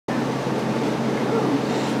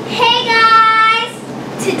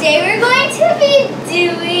Today we're going to be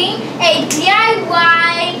doing a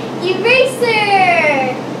DIY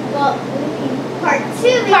eraser. Well, Part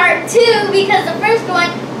 2. part 2 because the first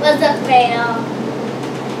one was a fail.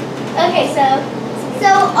 Okay, so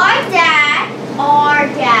our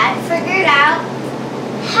dad figured out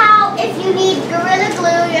how if you need Gorilla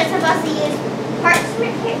Glue, you're supposed to use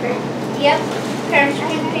parchment paper. yep,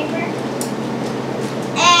 parchment paper.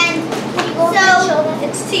 And so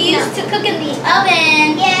It's to use to cook in the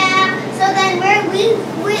oven. yeah, so then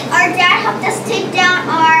our dad helped us take down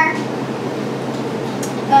our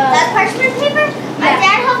parchment paper. Our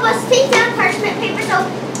dad helped us take down parchment paper. So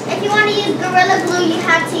if you want to use Gorilla Glue, you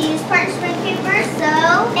have to use parchment paper.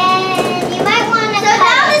 And you might want to. So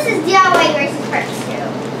now this is DIY versus part 2.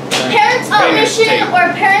 Parents' permission or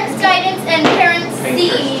parents' guidance and parents'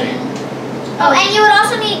 seeing. Oh, and you would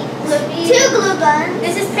also need 2 glue guns.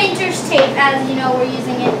 This is painter's tape, as you know, we're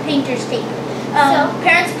using it. Painter's tape.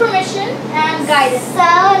 Parents' permission and guidance. So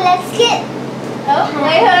let's get. Oh,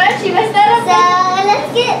 wait, hold on. She messed that up. So let's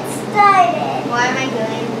get started. Why am I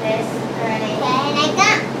doing this already? Okay, and I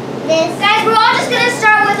got this. Guys, we're all just going to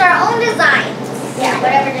start with our own designs. Yeah,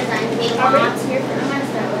 whatever design we want. Alright. I'm gonna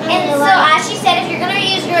start with. And so, as she said, if you're going to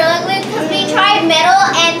use Gorilla Glue, because we tried metal,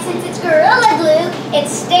 and since it's Gorilla Glue, it's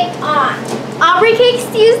stick on. Aubrey Cakes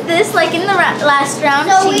used this, like in the last round.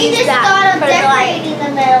 So she we used just that thought of for the light. decorating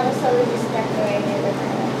the metal, so we just decorated the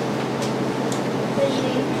metal.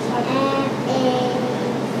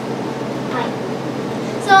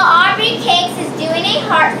 So Aubrey Cakes is doing a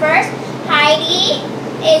heart first. Heidi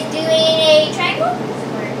is doing a triangle?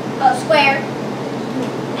 Oh, square.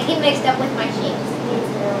 I get mixed up with my shapes.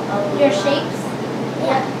 Your shapes?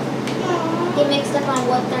 Yeah. Get mixed up on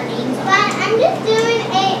what their names are. But I'm just doing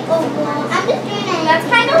a oval. I'm just doing a. That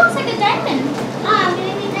kind of looks like a diamond. Oh, I'm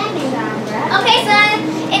doing a diamond. Okay, so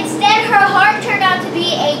instead her heart turned out to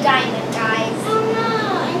be a diamond, guys. Oh no!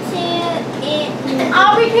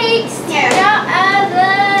 Aubrey Cakes turned out as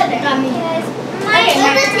a Gummy.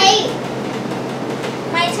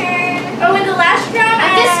 My turn. Oh, in the last round,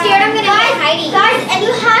 I'm just scared I'm gonna get Heidi. Guys, and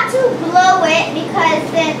you have to blow it because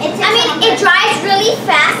then it takes. It dries really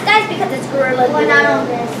fast, guys, because it's Gorilla Glue. Well, not on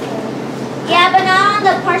this. Yeah, but not on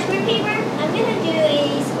the parchment paper. I'm gonna do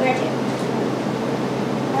a square too.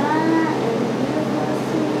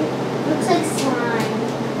 Looks like slime.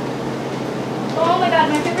 Oh my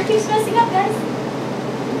god, my paper keeps messing up, guys.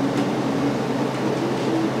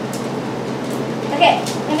 Okay,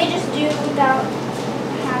 let me just do without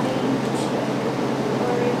having to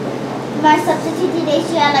worry about. My substitute today,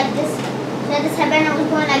 she had like this. She had this headband that was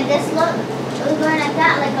going like this. Look, it was going like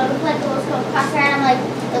that. Like it looked like it was going across her, and I'm like,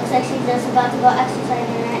 looks like she's just about to go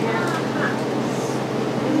exercising right now.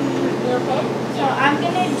 You okay? So I'm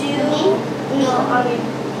gonna do. No, okay.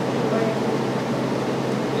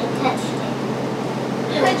 I touched it.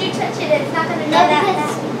 Could you touch it? It's not gonna No, know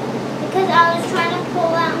that. because I was trying to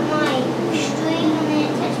pull out my string and then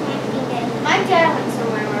it touched my finger. My dad went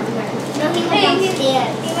somewhere over there. No, he went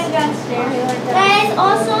downstairs. He went downstairs. He went downstairs. Guys,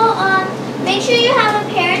 also, make sure you have a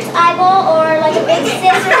parent's eyeball or like a big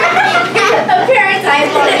sis or something. A parent's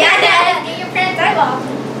eyeball. Yeah, Dad, get your parent's eyeball.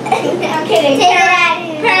 I'm kidding. Take it out of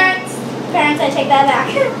here. Parents, I take that back.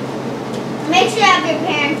 Make sure you have your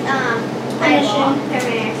parents' eyeball.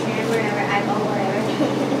 Permission, whatever, eyeball, whatever.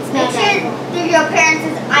 Make sure your parents'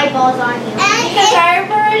 eyeballs on you. Because I've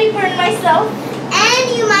already burned myself. And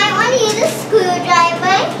you might want to use a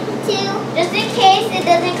screwdriver too. Just in case it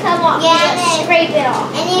doesn't come off. Yeah, you just scrape it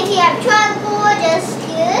off. And if you have trouble, just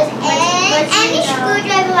use any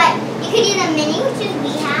screwdriver. Like you could use a mini, which is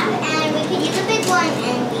we have, and we could use a big one,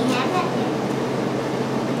 and we have that too.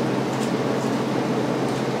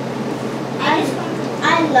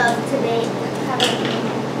 I love to bake.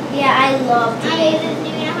 Yeah, I love to I bake. use it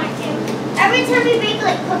doing a hard too. Every time we bake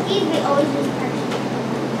like cookies, we always use parchment.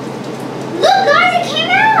 Look, guys, it came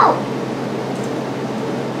out,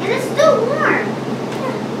 and it's still warm.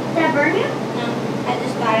 Did that burn you? No, I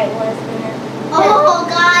just thought it was gonna. Oh,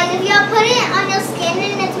 guys, if you put it on your skin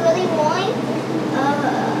and it's really warm.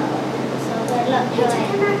 So good. Look, do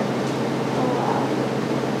it.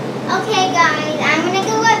 Okay, guys, I'm gonna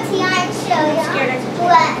go up to you and show you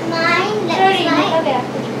what mine looks like. Okay.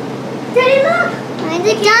 Daddy, look! Mine's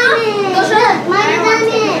a diamond! Go show them. Look, mine's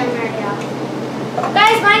a diamond!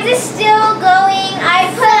 Guys, mine's is still going. I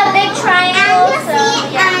put a big triangle, As you so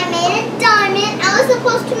see, yeah. I made a diamond. I was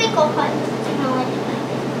supposed to make a heart.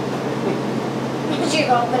 You're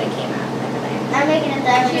going, but it came out. I'm making a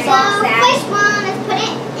diamond. She's So, all sad. first one, let's put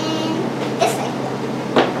it in this way.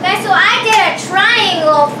 Guys, so I did a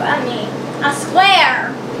triangle for me. A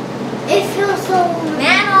square. It feels so...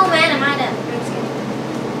 Man, oh man, am I done. I'm just kidding.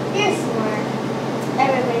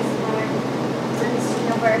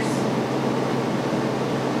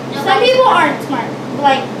 aren't smart.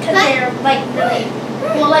 Like, because they're like really,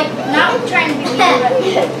 well, like not trying to be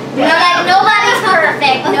weird, but like nobody's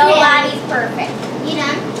perfect. Okay. Nobody's perfect. You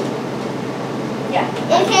done? Yeah.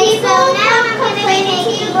 If people now I'm complaining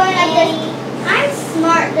keyboard like this, I'm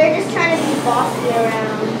smart. They're just trying to be bossy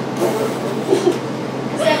around.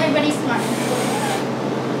 Because everybody's smart.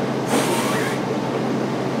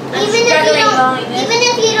 Even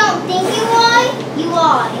if you don't think you are, you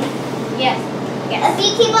are. Yes. If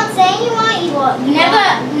you keep on saying you are, you are.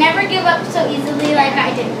 Never give up so easily like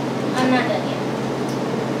I did. I'm not done yet.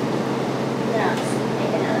 No.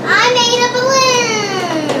 I made a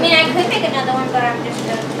balloon. I mean, I could make another one, but I just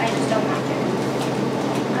don't want to.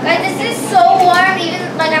 Guys, this is so warm, even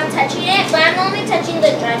like I'm touching it, but I'm only touching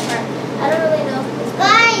the dry part. I don't really know if it's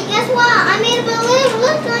Guys, guess what? I made a balloon.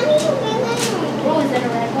 Look, I made a balloon. Oh, is that a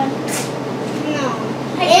red one? No.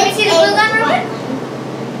 Hey, can we see the blue gun real quick?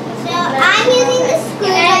 So I'm using the screw.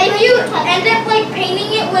 And if you end up like painting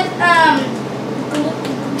it with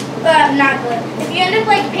not glue. If you end up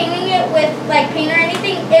like painting it with like paint or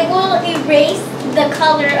anything, it will erase the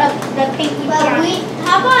color of the paint you put on it.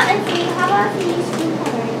 How about if we use food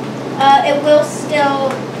coloring? It will still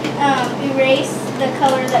erase the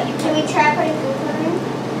color that you Can put. we try putting food coloring?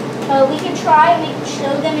 We can try and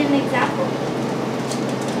show them an example.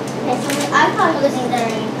 Okay, so I'm probably using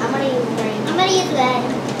green. I'm gonna use green. I'm gonna use red.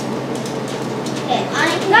 Okay,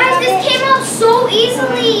 Guys, this came out so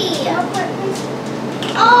easily.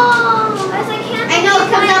 Oh, Guys, I can't. I know, it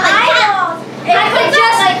comes out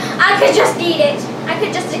like I could just eat it. I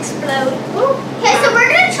could just explode. Okay, so we're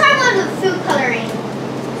gonna try one with food coloring.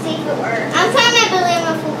 See if it works. I'm trying my balloon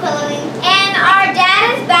with food coloring. And our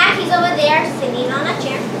dad is back. He's over there sitting on a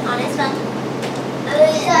chair on his phone. So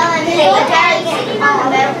I'm Hey, gonna Daddy, get sitting all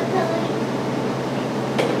on the the bed. food coloring.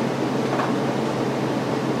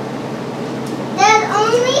 There's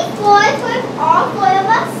only four for all four of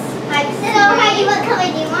us. So Heidi, what color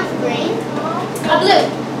do you want? Green? Blue.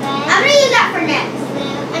 I'm gonna use that for next.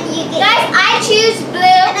 And you get Guys, I choose blue.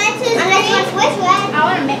 and I choose green. Which red? I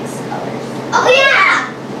want to mix colors. Oh yeah!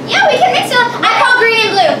 Yeah, we can mix them. I call green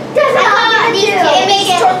and blue. I call these two. It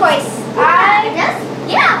makes turquoise.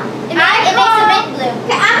 Yeah. It makes a red blue.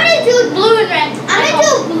 Okay, I'm gonna do Blue and red. I'm gonna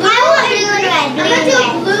do blue. I want blue and red. I'm gonna do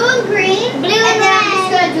blue and green. Blue and and then I'm red.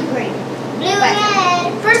 just gonna do green. Blue and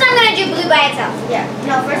red. First, I'm gonna do blue by itself. Yeah.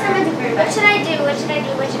 No, first I'm gonna do green. What should I do? What should I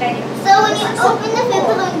do? What should I do? So when you open the food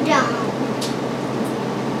coloring down.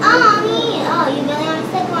 Oh, you really want to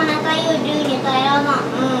stick one? I thought you were doing it, but I don't know.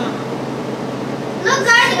 Look,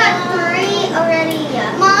 guys, I got 3 already.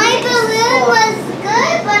 My balloon was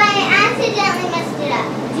good, but I accidentally messed it up.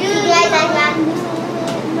 Do you guys like that?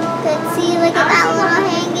 Could see, look at that little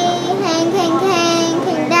hang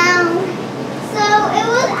down. So it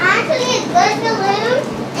was actually a good balloon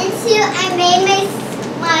until I made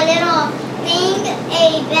my little thing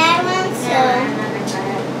a bad one. So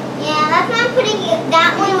yeah, that's why I'm putting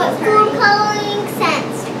that one with food coloring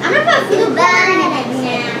scents. I'm gonna put food coloring in it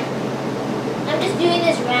now. I'm just doing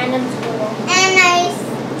this random school. And my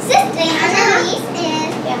sister Annalise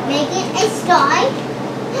is making a sky.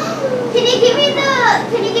 Can you give me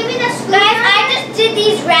the screw? Guys, I just did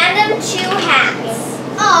these random 2 hats.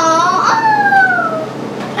 Oh.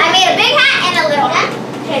 I made a big hat and a little hat.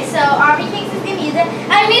 Okay, so Aubrey thinks he's gonna use it.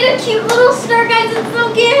 I made a cute little star, guys. It's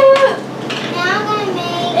so cute. Now I'm gonna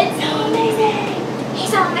make. It's so amazing. He's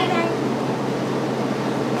so amazing.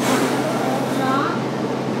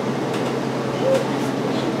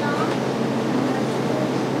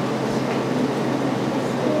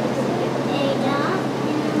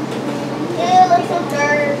 It looks so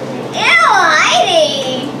dirty. Ew,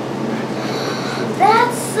 Heidi.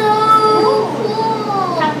 That's so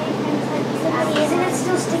cool. Isn't it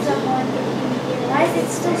still sticky? Why is it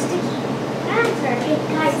still sticky? Answer. Okay,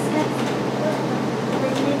 guys, we're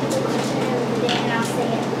gonna do the question of the day, and I'll say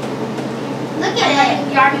it. Look at it.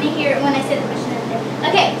 You are gonna hear it when I say the question of the day.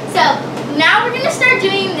 Okay, so now we're gonna start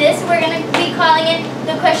doing this. We're gonna be calling it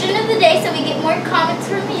the question of the day, so we get more comments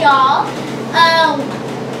from y'all.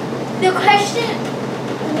 The question.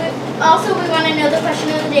 Also, we want to know the question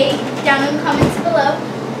of the day down in the comments below.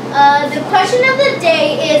 The question of the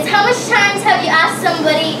day is: how much times have you asked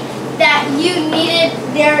somebody that you needed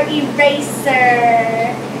their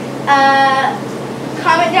eraser?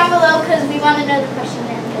 Comment down below because we want to know the question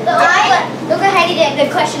of the day. Look what Heidi did. The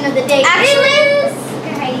question of the day. Actually, look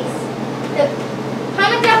at Heidi's.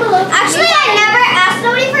 Comment down below. Actually, I never asked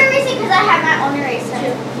somebody for erasing because I have my own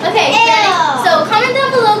eraser. Okay, Ew. so comment down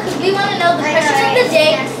below because we want to know the question of the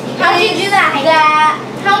day. How did you do that?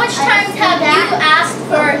 How much times have you asked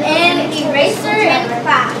for an eraser in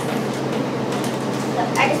class?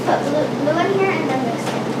 I just put blue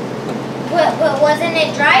Wasn't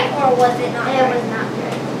it dry or was it not? It was not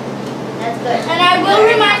good. That's good. And I will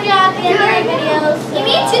remind you at the end of the video. Give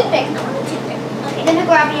me a toothpick. I want a toothpick. I'm gonna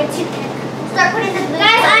grab you a toothpick. Start putting the glue.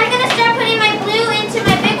 Guys, I'm gonna start putting my glue into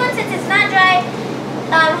my big one since it's not dry.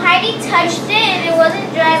 Heidi touched it and it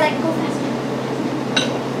wasn't dry. Like, go faster.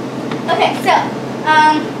 Okay, so,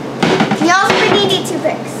 You also need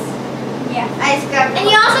toothpicks. yeah. I just grabbed And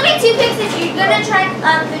you also need toothpicks if you're gonna try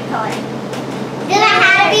food coloring. Does it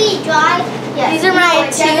have to be dry? Yes. These are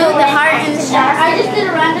my two, the heart and the star. I just did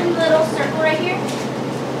a random little circle right here.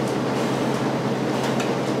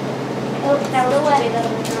 Oh, that was wet.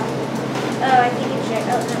 Oh, I think it should.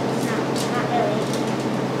 Oh, no, it's not really.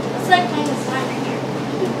 It's like kind of slime right here.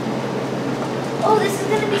 Oh, this is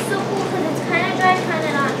gonna be so cool because it's kind of dry, kind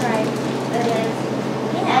of not dry. It is.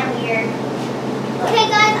 Yeah, weird. Okay,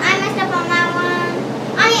 guys, I messed up on that one.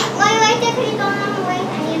 I mean, wait, there, could you go on the way?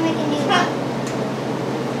 I need to make a new one.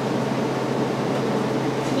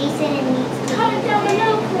 They said it needs to Comment be down done.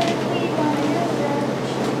 below because we want to know that.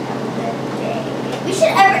 We should,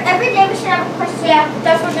 every day we should have a question. Yeah,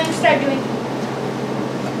 that's what we're gonna start doing.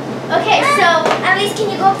 Okay, so at least can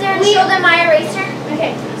you go up there and show them my eraser?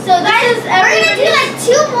 Okay. So this is We're gonna do like 2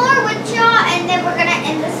 more with y'all, and then we're gonna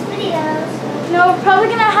end this video. No, we're probably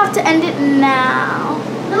gonna have to end it now.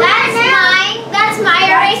 That's mine. That's my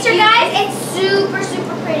eraser, guys. It's super,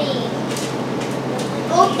 super pretty.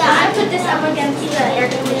 Oh, I'm gonna put this up against the air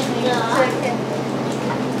conditioning so it can.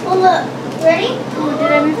 Oh, look. Ready? Oh,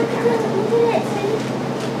 did I move the camera? Look at it.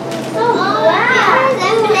 So black.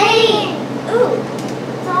 That's pretty. Ooh,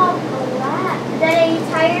 it's all black. Dad, are you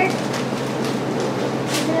tired?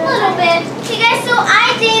 A little bit. Okay, guys. So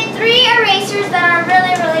I did 3 erasers that are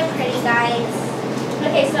really, really pretty, guys.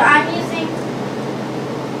 Okay, so I'm using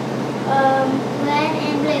Red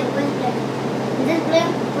and blue. What's blue? Is this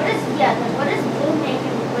blue? what is blue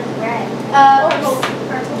making with red? Purple.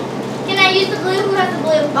 Purple. Can I use the blue? Who has the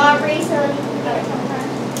blue? Aubrey, so you can get it from her.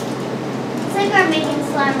 It's like we're making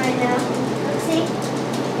slime right now. Let's see.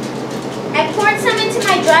 I poured some into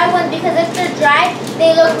my dry ones because if they're dry,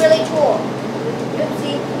 they look really cool.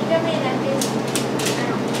 Oopsie. Can you give me a napkin? I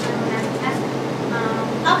don't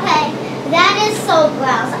know. Okay, that is so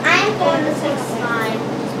gross. I'm going to say slime.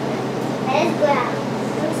 That is gross.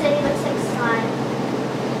 It looks like slime.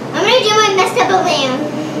 I'm gonna do my messed up balloon.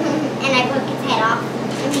 And I broke its head off.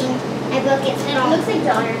 I broke its head off. It looks like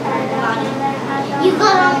donor card. You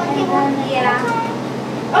got on with one? Yeah.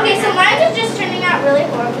 Okay, so mine is just turning out really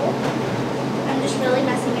horrible. I'm just really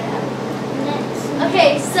messing it up.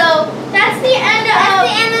 Okay, so that's the end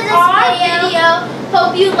of this our video.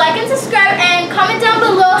 Hope you like and subscribe and comment down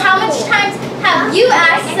below how much times have you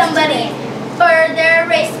asked somebody for their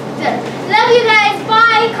race. Love you guys.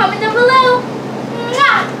 Bye.